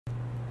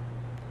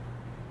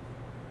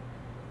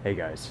Hey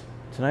guys,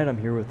 tonight I'm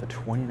here with the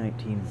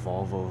 2019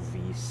 Volvo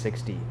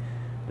V60.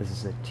 This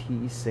is a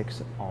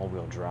T6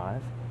 all-wheel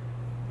drive,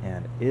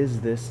 and is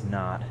this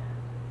not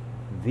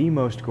the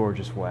most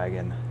gorgeous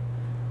wagon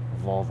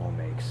Volvo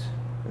makes?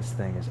 This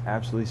thing is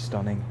absolutely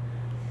stunning.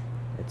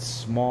 It's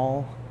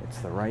small, it's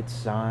the right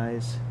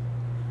size.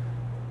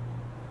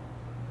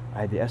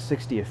 I had the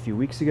S60 a few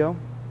weeks ago,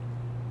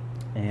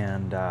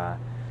 and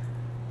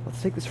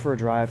let's take this for a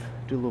drive,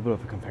 do a little bit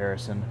of a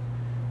comparison.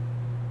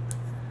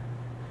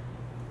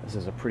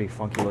 This is a pretty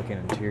funky looking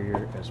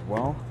interior as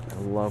well. I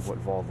love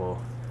what Volvo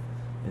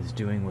is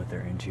doing with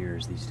their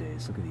interiors these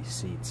days. Look at these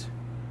seats.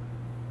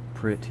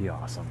 Pretty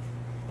awesome.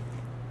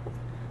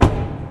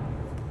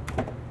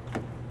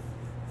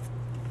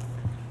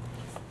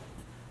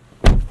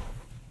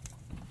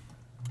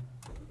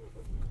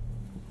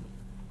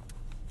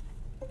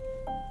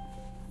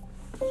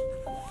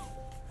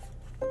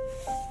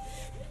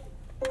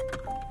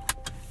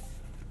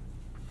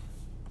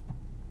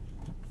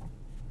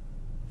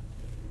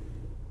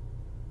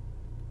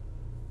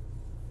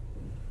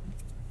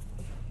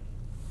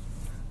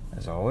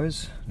 As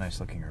always, nice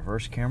looking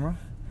reverse camera.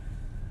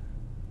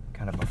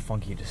 Kind of a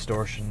funky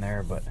distortion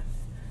there, but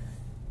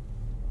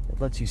it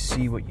lets you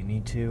see what you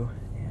need to,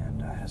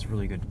 and has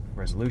really good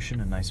resolution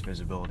and nice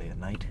visibility at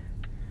night.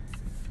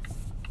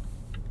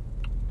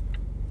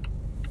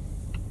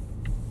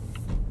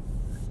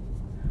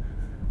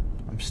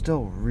 I'm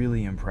still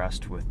really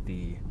impressed with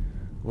the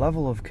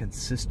level of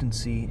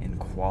consistency and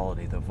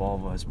quality that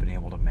Volvo has been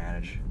able to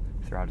manage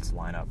throughout its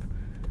lineup.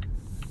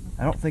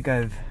 I don't think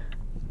I've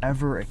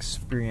ever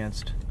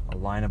experienced a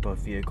lineup of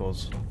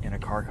vehicles in a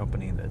car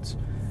company that's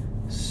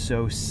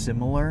so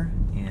similar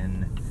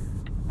in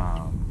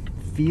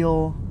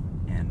feel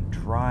and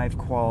drive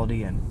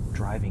quality and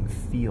driving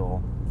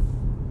feel,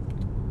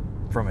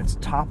 from its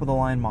top of the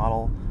line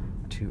model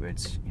to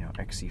its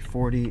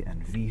XC40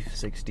 and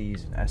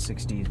V60s and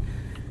S60s.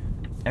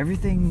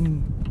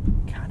 Everything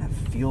kind of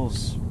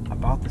feels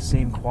about the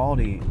same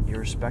quality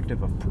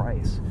irrespective of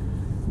price,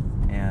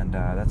 and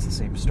that's the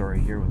same story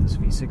here with this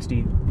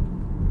V60.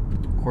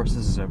 Of course,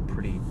 this is a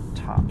pretty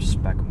top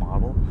spec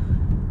model.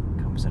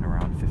 Comes in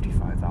around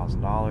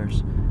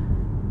 $55,000.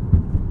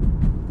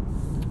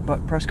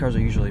 But press cars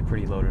are usually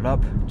pretty loaded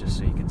up, just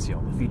so you can see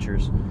all the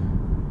features.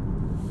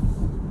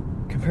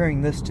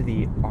 Comparing this to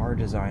the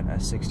R-Design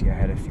S60 I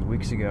had a few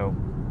weeks ago,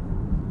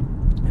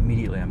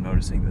 immediately I'm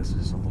noticing this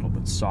is a little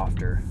bit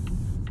softer,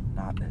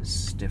 not as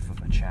stiff of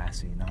a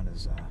chassis, not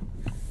as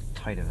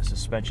tight of a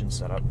suspension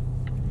setup,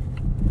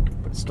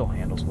 but it still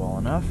handles well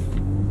enough.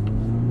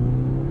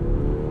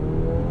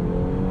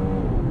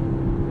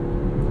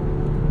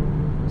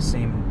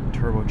 Same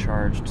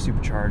turbocharged,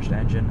 supercharged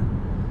engine,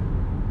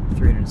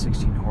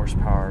 316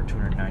 horsepower,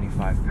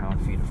 295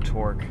 pound-feet of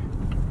torque.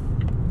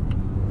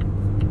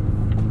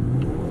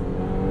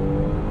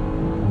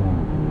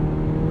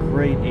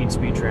 Great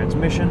 8-speed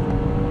transmission.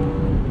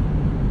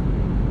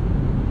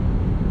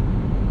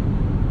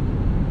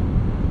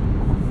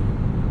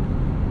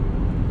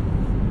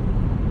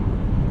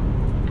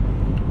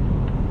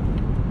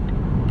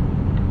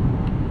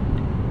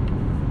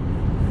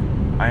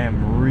 I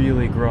am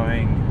really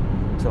growing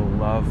to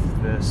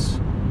love this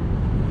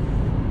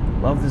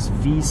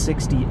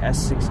V60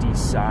 S60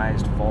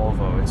 sized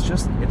Volvo. It's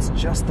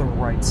just the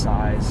right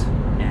size,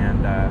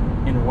 and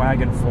in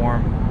wagon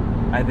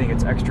form, I think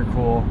it's extra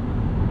cool.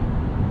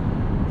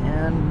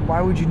 And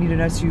why would you need an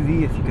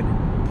SUV if you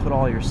can put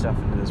all your stuff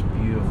into this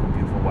beautiful,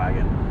 beautiful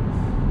wagon?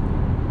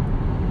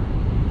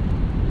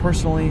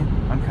 Personally,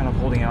 I'm kind of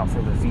holding out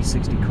for the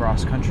V60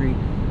 cross country.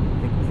 I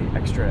think with the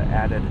extra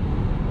added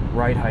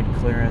ride height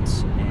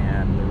clearance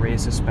and the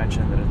raised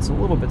suspension, that it's a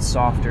little bit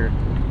softer,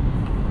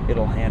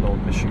 it'll handle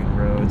Michigan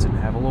roads and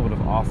have a little bit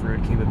of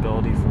off-road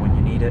capability for when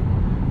you need it.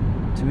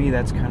 To me,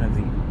 that's kind of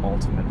the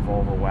ultimate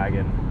Volvo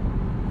wagon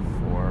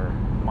for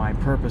my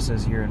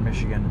purposes here in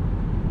Michigan.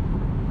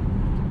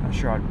 Not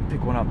sure I'd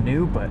pick one up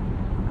new, but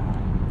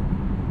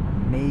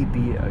may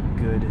be a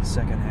good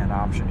second-hand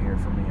option here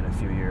for me in a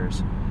few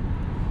years.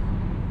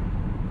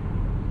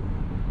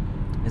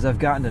 As I've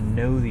gotten to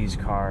know these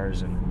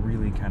cars and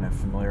really kind of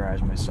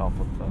familiarize myself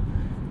with the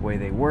way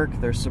they work,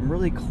 there's some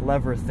really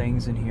clever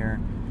things in here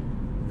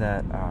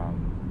that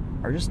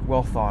are just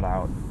well thought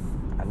out.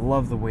 I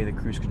love the way the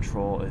cruise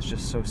control is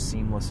just so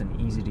seamless and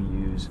easy to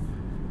use.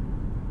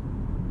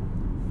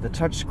 The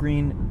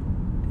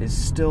touchscreen is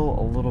still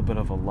a little bit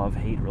of a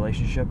love-hate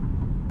relationship,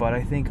 but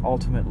I think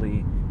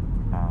ultimately,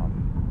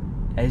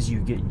 as you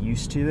get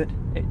used to it,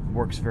 it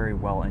works very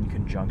well in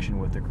conjunction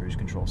with the cruise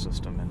control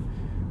system, and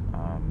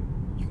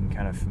you can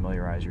kind of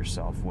familiarize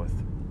yourself with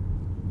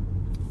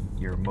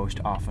your most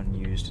often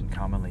used and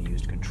commonly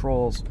used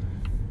controls.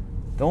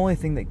 The only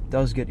thing that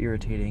does get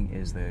irritating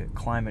is the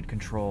climate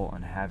control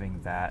and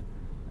having that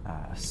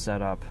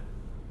set up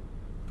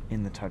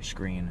in the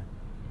touchscreen.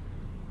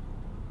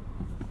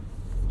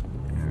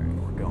 Alright,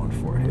 we're going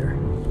for it here.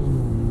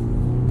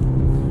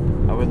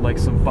 I would like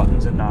some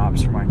buttons and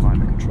knobs for my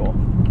climate control.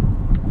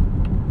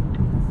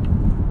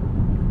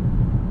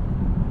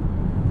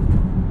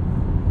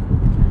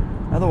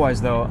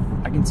 Otherwise, though,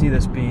 I can see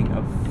this being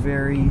a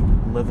very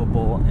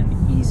livable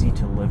and easy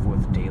to live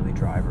with daily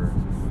driver.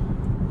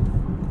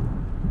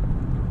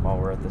 While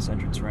we're at this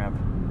entrance ramp,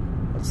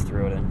 let's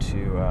throw it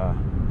into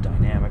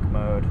dynamic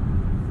mode.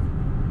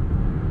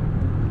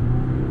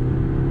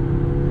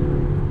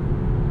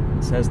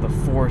 It says the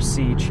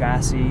 4C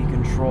chassis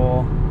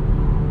control.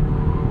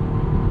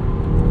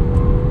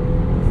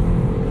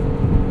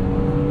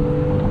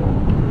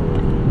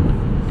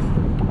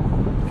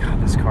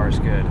 God, this car is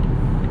good.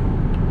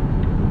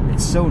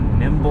 It's so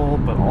nimble,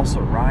 but also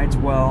rides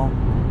well.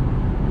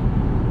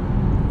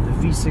 The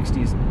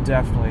V60 is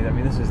definitely, I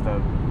mean, this is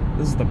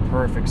the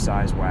perfect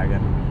size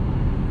wagon.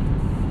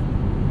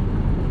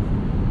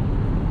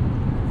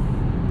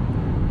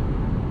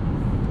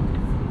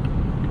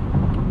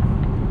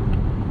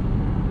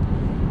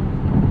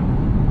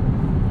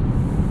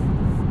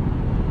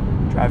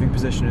 Driving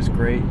position is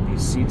great.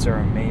 These seats are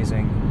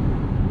amazing.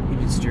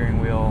 Heated steering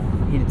wheel,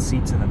 heated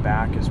seats in the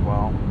back as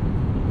well.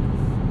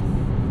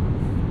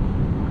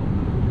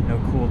 No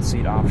cooled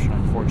seat option,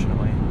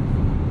 unfortunately.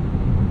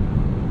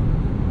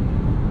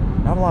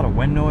 Not a lot of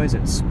wind noise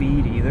at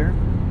speed either.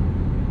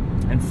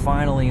 And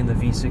finally, in the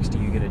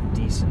V60, you get a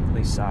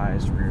decently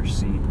sized rear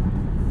seat.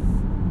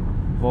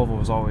 Volvo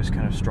was always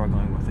kind of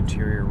struggling with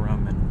interior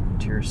room and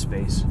interior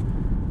space,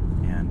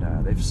 and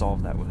they've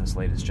solved that with this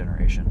latest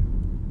generation.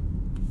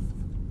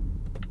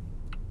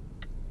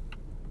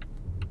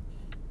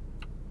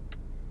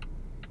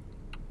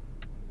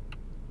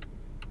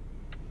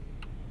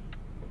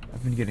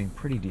 I've been getting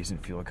pretty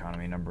decent fuel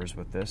economy numbers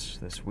with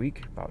this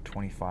week, about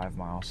 25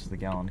 miles to the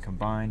gallon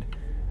combined.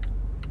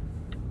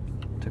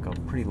 Took a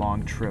pretty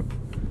long trip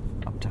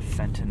up to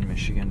Fenton,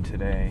 Michigan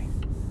today,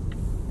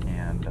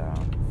 and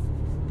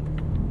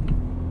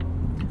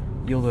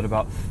yielded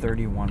about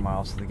 31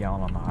 miles to the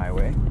gallon on the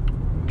highway,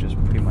 which is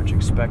pretty much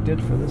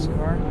expected for this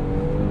car.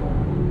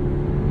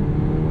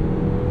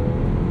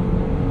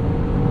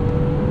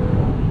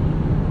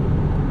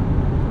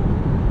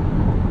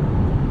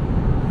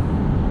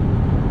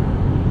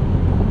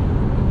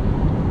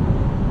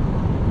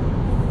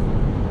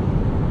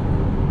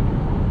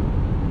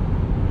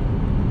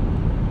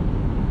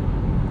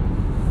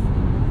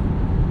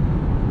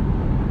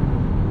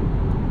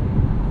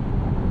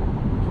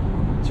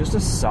 Just a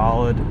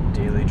solid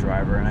daily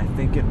driver, and I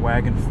think in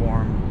wagon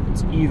form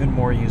it's even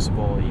more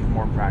usable, even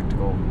more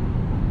practical.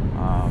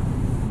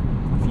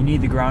 If you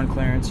need the ground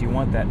clearance, you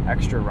want that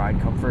extra ride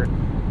comfort,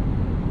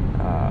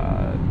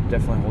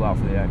 definitely hold out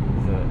for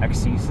the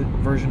XC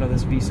version of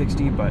this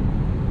V60, but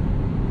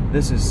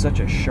this is such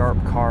a sharp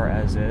car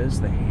as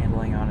is. The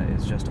handling on it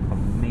is just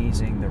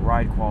amazing. The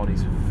ride quality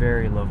is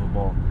very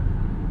livable.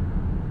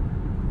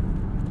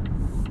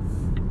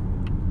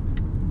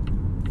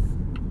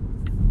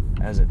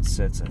 As it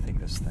sits, I think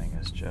this thing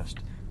is just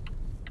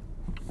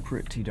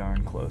pretty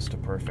darn close to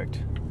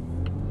perfect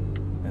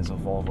as a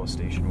Volvo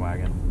station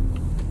wagon.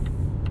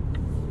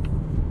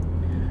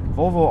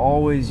 Volvo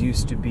always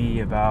used to be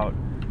about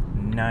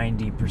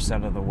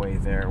 90% of the way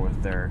there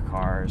with their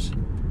cars.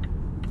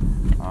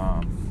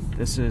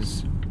 This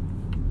is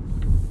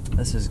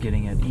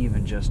getting it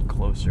even just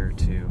closer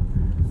to,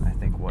 I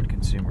think, what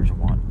consumers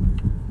want.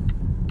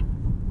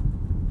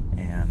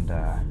 And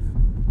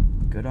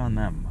good on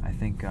them. I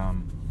think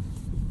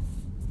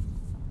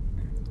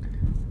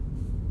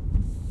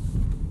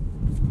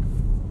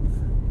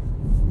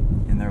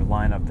in their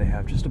lineup they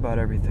have just about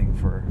everything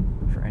for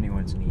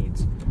anyone's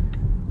needs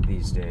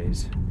these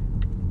days,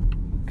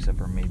 except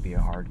for maybe a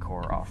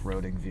hardcore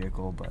off-roading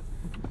vehicle, but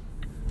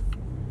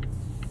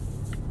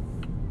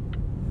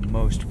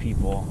most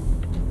people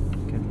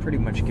can pretty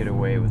much get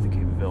away with the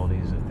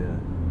capabilities of the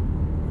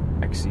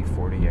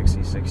XC40,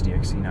 XC60,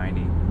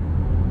 XC90.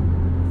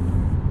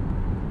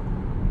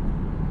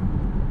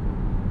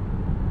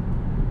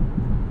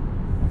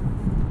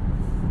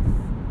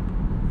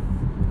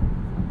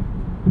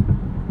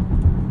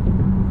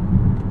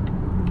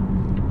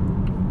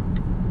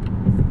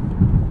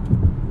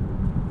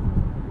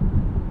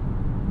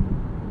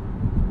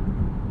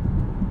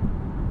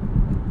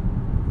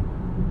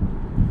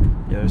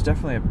 There's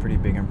definitely a pretty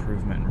big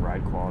improvement in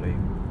ride quality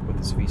with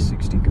this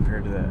V60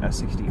 compared to the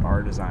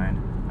S60R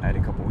design I had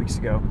a couple weeks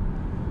ago.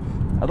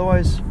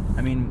 Otherwise,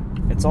 I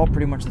mean, it's all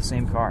pretty much the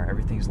same car.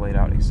 Everything's laid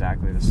out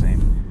exactly the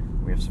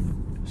same. We have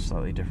some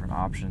slightly different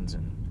options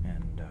and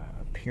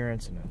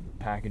appearance and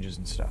packages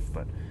and stuff,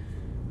 but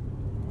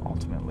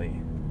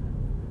ultimately,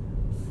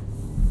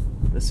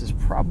 this is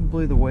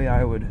probably the way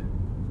I would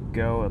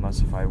go,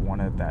 unless if I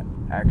wanted that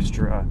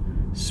extra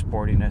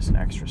sportiness and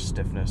extra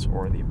stiffness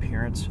or the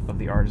appearance of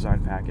the R design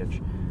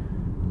package.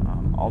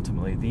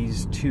 Ultimately,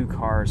 these two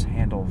cars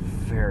handle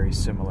very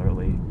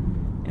similarly,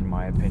 in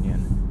my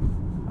opinion,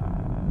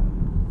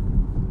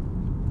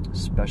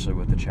 especially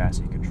with the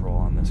chassis control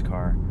on this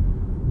car,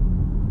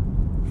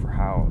 for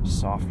how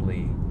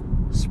softly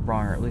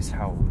sprung, or at least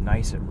how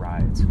nice it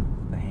rides.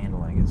 The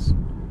handling is,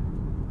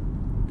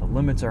 the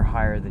limits are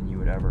higher than you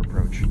would ever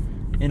approach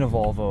in a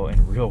Volvo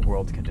in real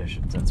world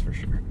conditions, that's for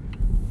sure.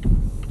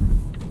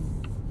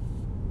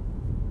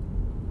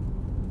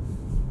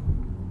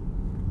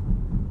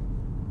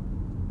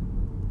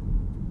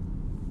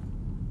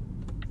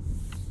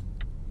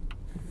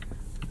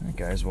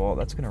 guys, well,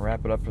 that's going to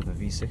wrap it up for the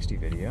V60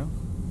 video.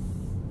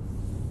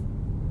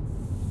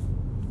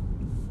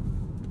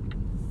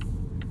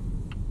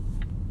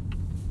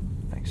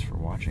 Thanks for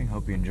watching.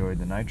 Hope you enjoyed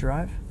the night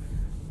drive.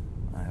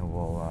 I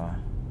will,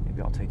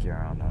 maybe I'll take you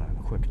around on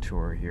a quick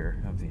tour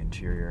here of the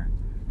interior.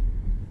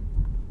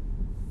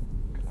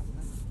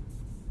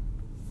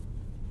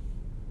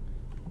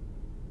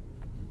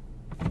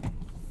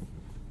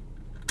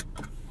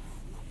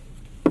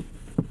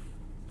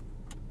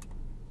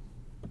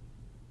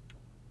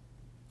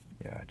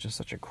 Yeah, just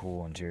such a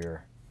cool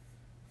interior.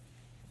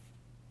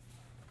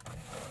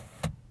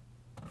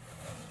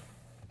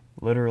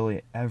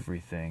 Literally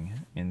everything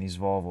in these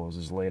Volvos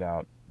is laid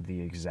out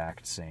the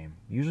exact same.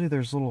 Usually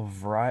there's little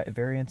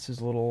variances,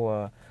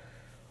 little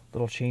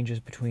changes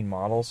between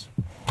models.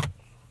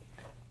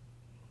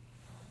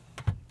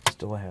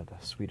 Still, I have the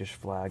Swedish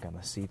flag on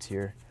the seats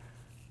here,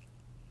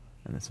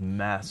 and this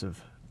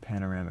massive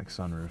panoramic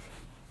sunroof.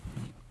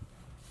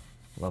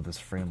 Love this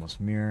frameless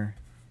mirror.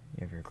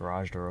 You have your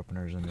garage door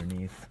openers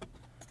underneath.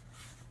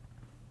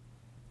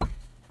 No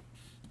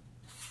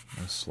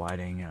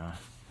sliding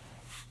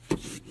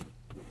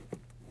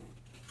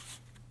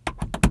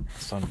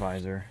sun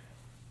visor.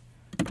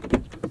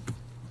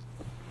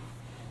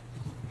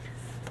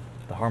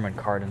 The Harman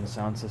Kardon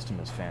sound system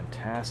is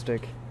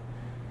fantastic.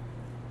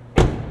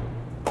 If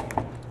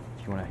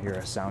you want to hear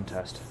a sound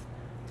test,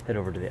 head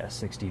over to the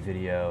S60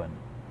 video, and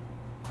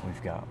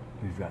we've got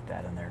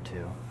that in there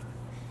too.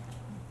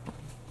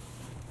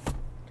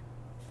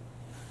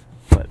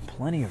 But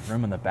plenty of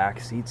room in the back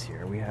seats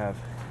here. We have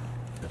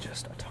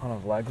just a ton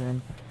of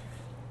legroom.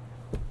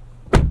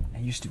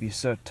 It used to be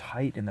so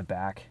tight in the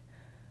back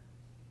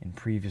in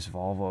previous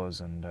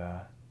Volvos, and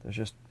there's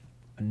just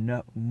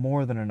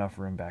more than enough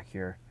room back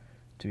here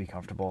to be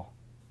comfortable.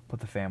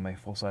 Put the family,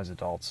 full-size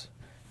adults,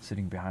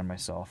 sitting behind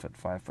myself at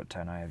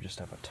 5'10", I just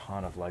have a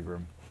ton of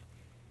legroom.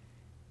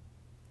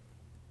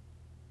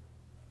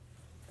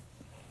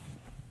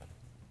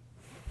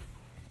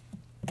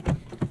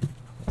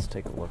 Let's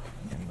take a look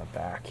in the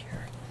back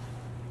here.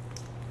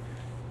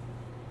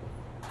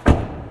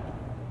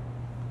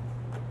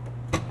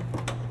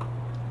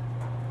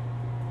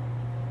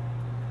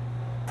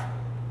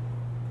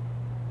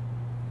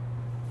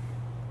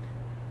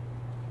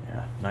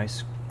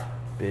 Nice,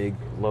 big,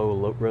 low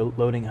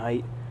loading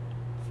height.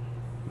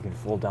 You can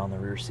fold down the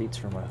rear seats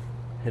from a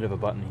hit of a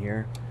button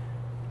here.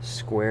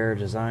 Square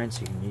design,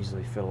 so you can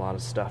easily fit a lot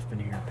of stuff in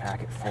here and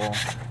pack it full.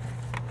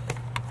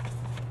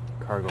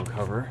 Cargo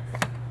cover.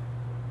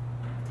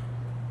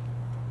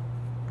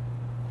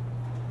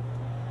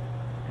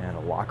 And a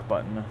lock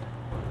button.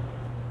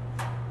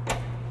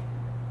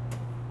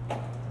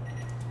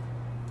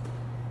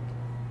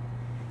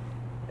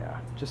 Yeah,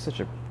 just such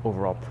an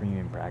overall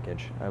premium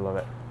package. I love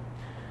it.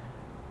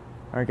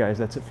 Alright guys,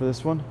 that's it for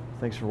this one.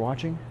 Thanks for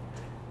watching.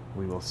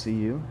 We will see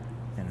you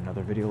in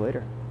another video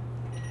later.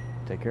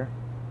 Take care.